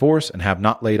 filed for divorce, and have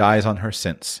not laid eyes on her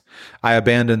since. I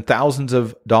abandoned thousands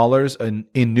of dollars in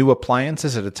new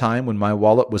appliances at a time when my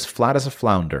wallet was flat as a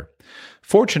flounder.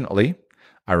 Fortunately,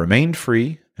 I remained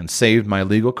free and saved my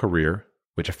legal career,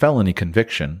 which a felony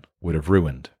conviction would have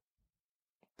ruined.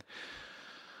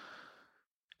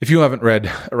 If you haven't read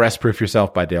Arrest Proof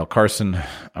Yourself by Dale Carson,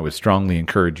 I would strongly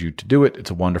encourage you to do it.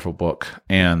 It's a wonderful book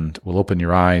and will open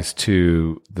your eyes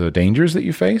to the dangers that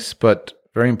you face, but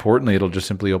very importantly, it'll just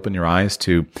simply open your eyes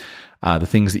to the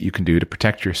things that you can do to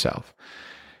protect yourself.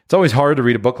 It's always hard to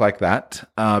read a book like that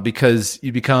because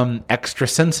you become extra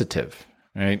sensitive,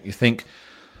 right? You think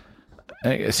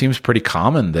it seems pretty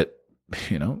common that,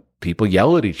 people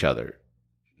yell at each other.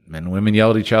 Men and women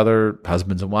yell at each other,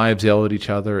 husbands and wives yell at each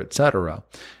other, etc.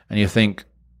 And you think,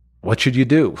 what should you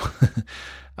do?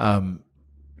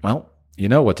 Well, you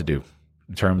know what to do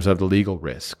in terms of the legal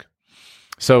risk.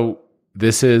 So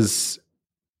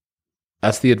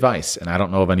that's the advice, and I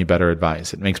don't know of any better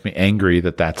advice. It makes me angry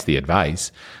that that's the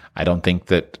advice. I don't think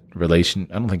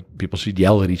people should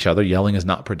yell at each other. Yelling is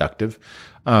not productive.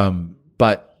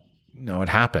 But it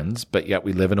happens, but yet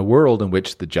we live in a world in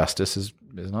which the justice is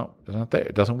not there.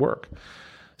 It doesn't work.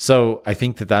 So I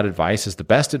think that advice is the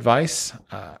best advice.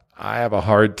 I have a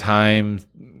hard time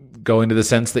going to the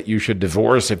sense that you should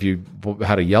divorce if you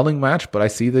had a yelling match, but I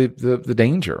see the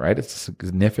danger, right? It's a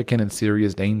significant and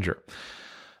serious danger.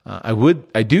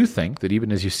 I do think that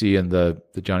even as you see in the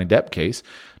Johnny Depp case,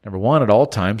 number one, at all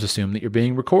times, assume that you're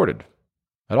being recorded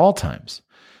at all times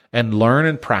and learn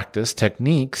and practice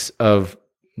techniques of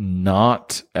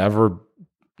not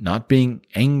being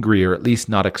angry, or at least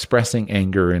not expressing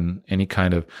anger in any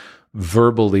kind of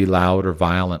verbally loud or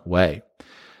violent way.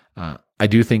 I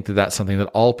do think that that's something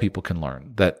that all people can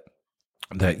learn, that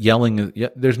yelling,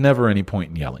 there's never any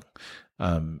point in yelling.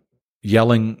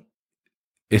 Yelling,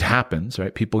 it happens,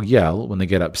 right? People yell when they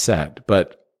get upset,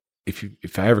 but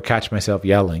if I ever catch myself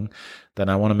yelling, then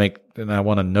I want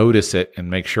to notice it and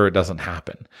make sure it doesn't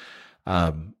happen.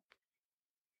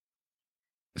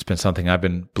 It's been something I've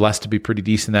been blessed to be pretty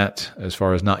decent at as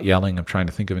far as not yelling. I'm trying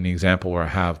to think of any example where I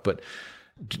have, but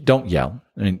don't yell.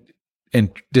 I mean,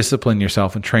 and discipline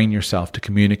yourself and train yourself to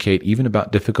communicate even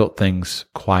about difficult things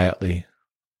quietly,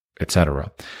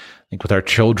 etc. I think with our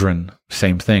children,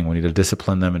 same thing. We need to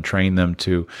discipline them and train them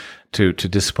to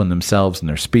discipline themselves in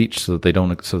their speech so that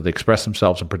they express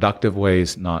themselves in productive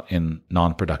ways, not in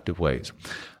non-productive ways.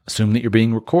 Assume that you're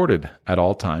being recorded at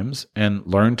all times and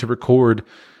learn to record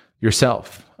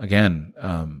yourself. Again,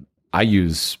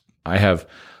 I have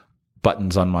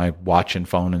buttons on my watch and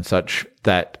phone and such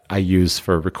that I use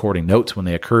for recording notes when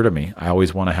they occur to me. I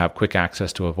always want to have quick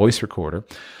access to a voice recorder.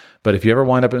 But if you ever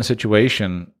wind up in a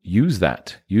situation, use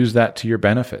that to your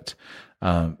benefit.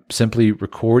 Simply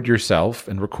record yourself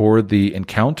and record the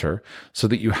encounter so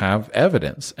that you have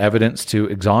evidence to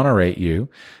exonerate you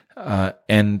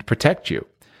and protect you.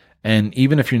 And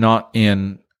even if you're not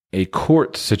in a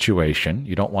court situation,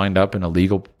 you don't wind up in a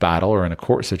legal battle or in a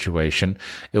court situation,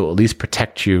 it will at least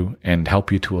protect you and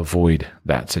help you to avoid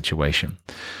that situation.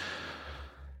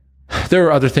 There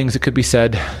are other things that could be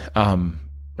said,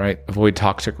 right? Avoid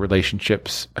toxic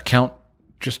relationships.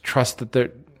 Just trust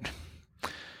that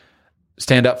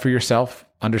stand up for yourself.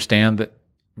 Understand that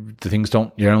the things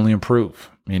don't generally improve.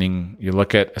 Meaning you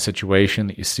look at a situation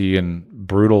that you see in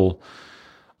brutal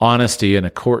honesty in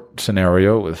a court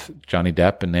scenario with Johnny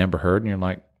Depp and Amber Heard, and you're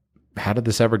like, how did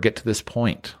this ever get to this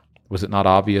point? Was it not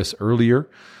obvious earlier?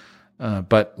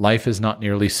 But life is not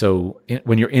nearly so.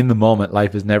 When you're in the moment,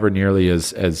 life is never nearly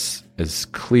as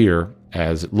clear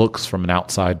as it looks from an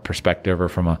outside perspective or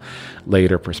from a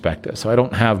later perspective. So I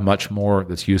don't have much more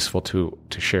that's useful to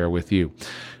share with you,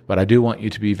 but I do want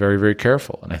you to be very, very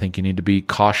careful, and I think you need to be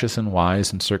cautious and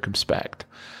wise and circumspect.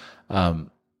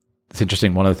 It's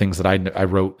interesting. One of the things that I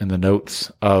wrote in the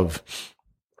notes of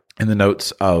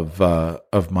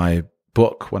my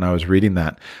book when I was reading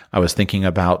that, I was thinking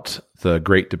about the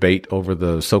great debate over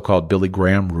the so-called Billy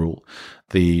Graham rule.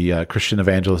 The Christian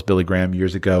evangelist Billy Graham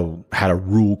years ago had a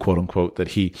rule, quote unquote, that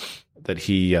he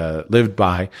lived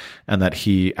by, and that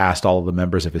he asked all of the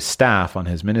members of his staff on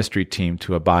his ministry team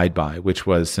to abide by, which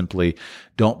was simply,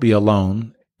 don't be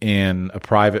alone in a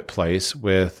private place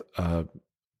with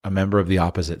a member of the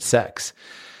opposite sex.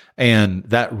 And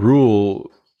that rule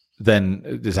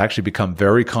then has actually become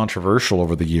very controversial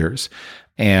over the years.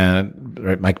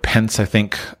 And Mike Pence, I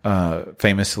think,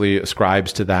 famously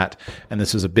ascribes to that. And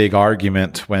this was a big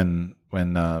argument when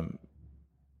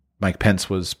Mike Pence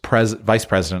was vice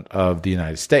president of the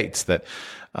United States, that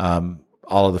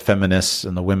all of the feminists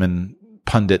and the women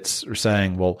pundits are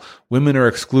saying, well, women are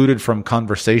excluded from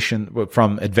conversation,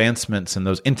 from advancements and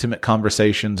those intimate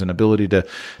conversations and ability to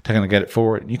kind of get it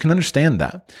forward. You can understand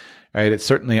that, right? It's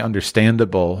certainly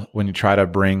understandable when you try to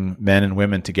bring men and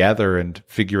women together and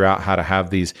figure out how to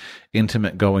have these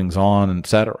intimate goings on, et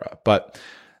cetera. But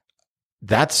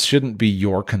that shouldn't be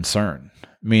your concern,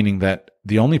 meaning that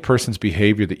the only person's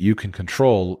behavior that you can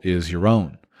control is your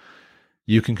own.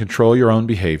 You can control your own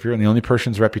behavior, and the only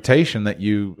person's reputation that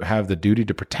you have the duty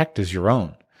to protect is your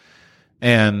own.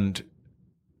 And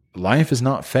life is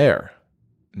not fair.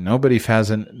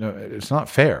 It's not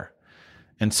fair.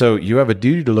 And so you have a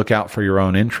duty to look out for your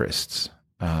own interests.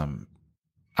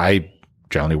 I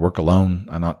generally work alone.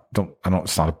 I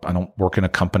don't work in a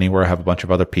company where I have a bunch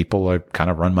of other people. I kind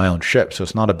of run my own ship, so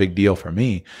it's not a big deal for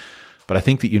me. But I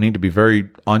think that you need to be very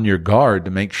on your guard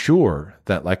to make sure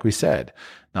that, like we said,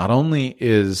 not only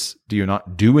do you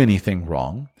not do anything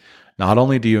wrong, not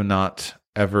only do you not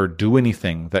ever do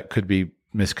anything that could be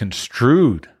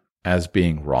misconstrued as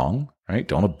being wrong, right?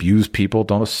 Don't abuse people,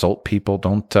 don't assault people,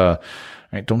 don't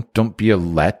be a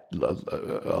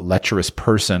lecherous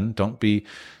person, don't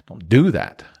do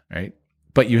that, right?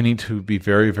 But you need to be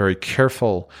very, very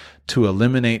careful to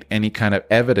eliminate any kind of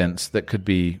evidence that could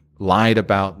be lied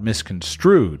about,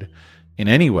 misconstrued in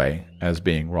any way as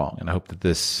being wrong. And I hope that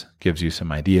this gives you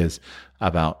some ideas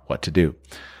about what to do.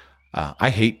 I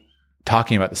hate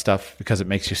talking about this stuff because it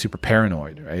makes you super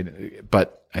paranoid, right?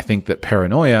 But I think that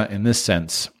paranoia in this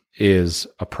sense is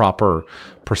a proper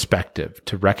perspective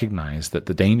to recognize that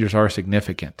the dangers are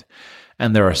significant.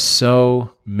 And there are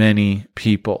so many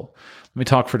people. Let me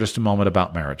talk for just a moment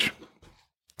about marriage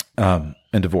and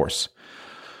divorce.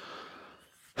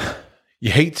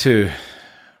 You hate to...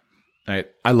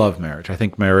 I love marriage. I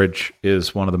think marriage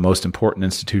is one of the most important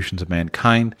institutions of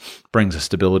mankind, brings a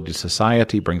stability to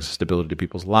society, brings a stability to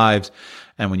people's lives.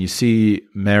 And when you see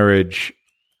marriage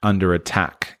under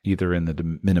attack, either in the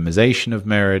minimization of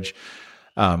marriage,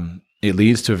 it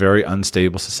leads to a very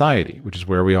unstable society, which is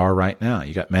where we are right now.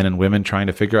 You got men and women trying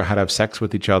to figure out how to have sex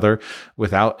with each other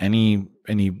without any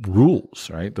rules,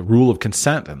 right? The rule of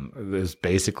consent, and is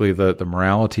basically the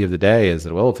morality of the day is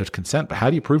that, well, if there's consent, but how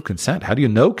do you prove consent? How do you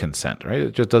know consent, right?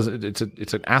 It just doesn't.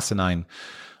 It's an asinine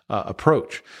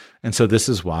approach. And so this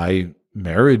is why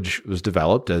marriage was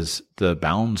developed as the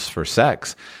bounds for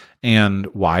sex, and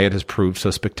why it has proved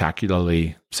so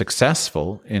spectacularly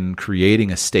successful in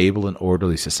creating a stable and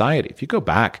orderly society. If you go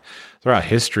back throughout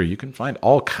history, you can find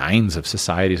all kinds of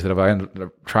societies that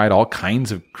have tried all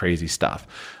kinds of crazy stuff.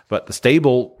 But the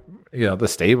stable,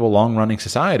 long-running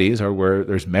societies are where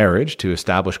there's marriage to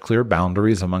establish clear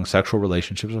boundaries among sexual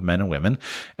relationships with men and women,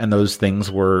 and those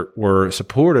things were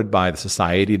supported by the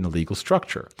society and the legal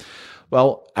structure.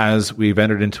 Well, as we've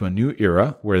entered into a new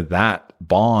era where that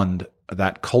bond,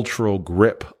 that cultural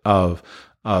grip of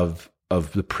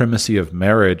the primacy of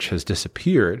marriage has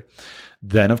disappeared,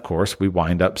 then of course we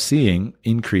wind up seeing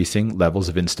increasing levels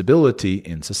of instability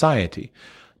in society.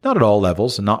 Not at all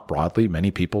levels and not broadly.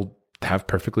 Many people have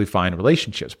perfectly fine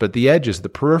relationships, but the edges, the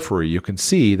periphery, you can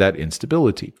see that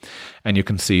instability, and you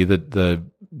can see the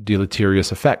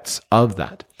deleterious effects of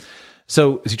that.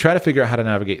 So as you try to figure out how to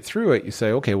navigate through it, you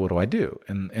say, okay, what do I do?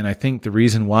 And I think the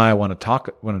reason why I wanted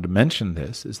to mention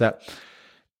this is that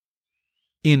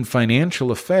in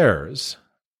financial affairs,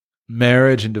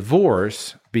 marriage and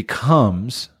divorce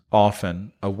becomes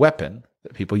often a weapon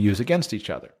that people use against each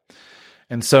other.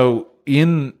 And so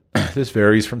this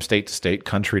varies from state to state,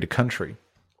 country to country.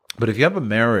 But if you have a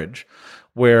marriage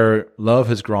where love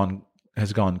has gone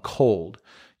cold,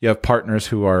 you have partners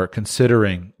who are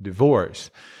considering divorce,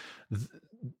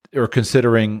 or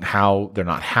considering how they're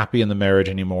not happy in the marriage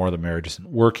anymore, the marriage isn't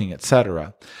working,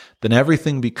 etc., then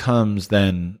everything becomes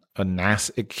then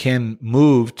it can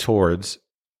move towards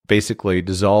basically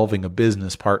dissolving a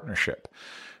business partnership.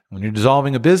 When you're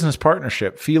dissolving a business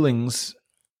partnership, feelings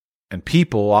and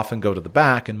people often go to the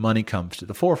back and money comes to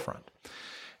the forefront.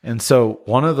 And so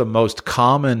one of the most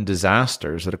common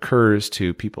disasters that occurs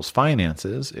to people's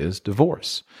finances is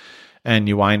divorce. And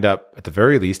you wind up, at the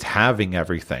very least, having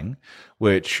everything,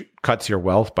 which cuts your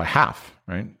wealth by half,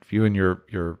 right? If you and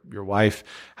your wife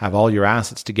have all your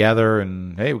assets together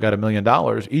and, hey, we got $1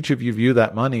 million, each of you view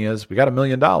that money as, we got $1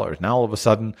 million. Now, all of a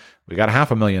sudden, we got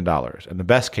 $500,000 in the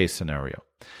best case scenario.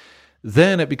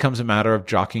 Then it becomes a matter of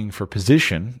jockeying for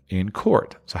position in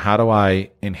court. So how do I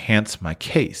enhance my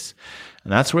case?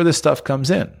 And that's where this stuff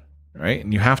comes in, right?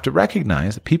 And you have to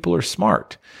recognize that people are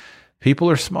smart.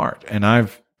 People are smart. And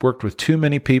I've worked with too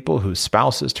many people whose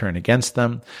spouses turn against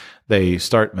them. They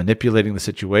start manipulating the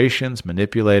situations,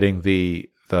 manipulating the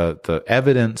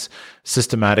evidence,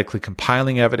 systematically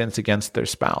compiling evidence against their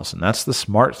spouse. And that's the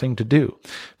smart thing to do.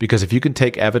 Because if you can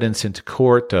take evidence into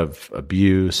court of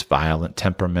abuse, violent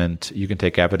temperament, you can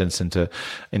take evidence into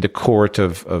court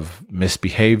of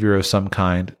misbehavior of some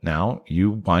kind, now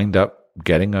you wind up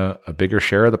getting a bigger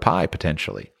share of the pie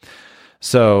potentially.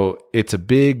 So it's a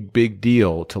big, big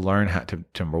deal to learn how to,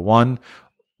 number one,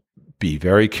 be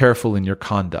very careful in your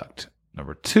conduct.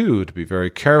 Number two, to be very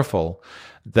careful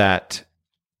that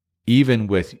even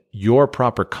with your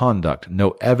proper conduct,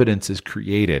 no evidence is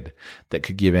created that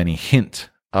could give any hint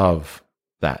of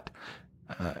that.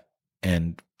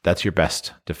 And that's your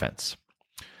best defense.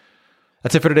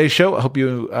 That's it for today's show. I hope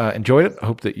you enjoyed it. I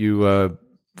hope that you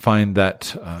find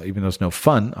that, even though it's no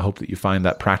fun, I hope that you find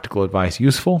that practical advice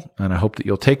useful, and I hope that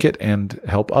you'll take it and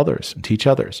help others and teach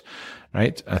others,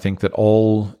 right? I think that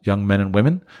all young men and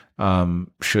women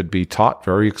should be taught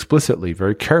very explicitly,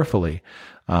 very carefully,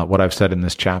 what I've said in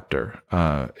this chapter.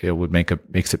 It will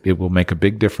make a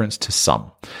big difference to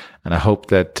some, and I hope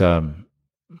that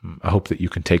you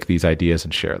can take these ideas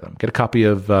and share them. Get a copy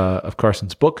of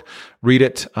Carson's book, read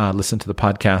it, listen to the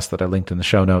podcast that I linked in the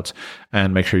show notes,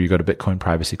 and make sure you go to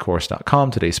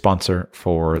BitcoinPrivacyCourse.com, today's sponsor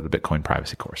for the Bitcoin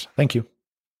Privacy Course. Thank you.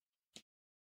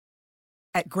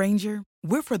 At Grainger,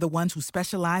 we're for the ones who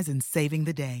specialize in saving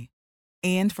the day,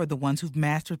 and for the ones who've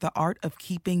mastered the art of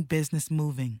keeping business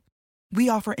moving. We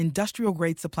offer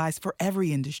industrial-grade supplies for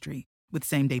every industry, with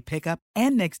same-day pickup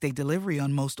and next-day delivery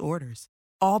on most orders,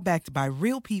 all backed by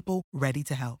real people ready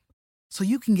to help. So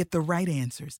you can get the right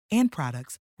answers and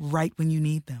products right when you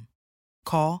need them.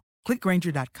 Call, click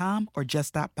Grainger.com, or just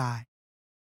stop by.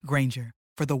 Grainger,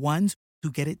 for the ones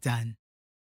who get it done.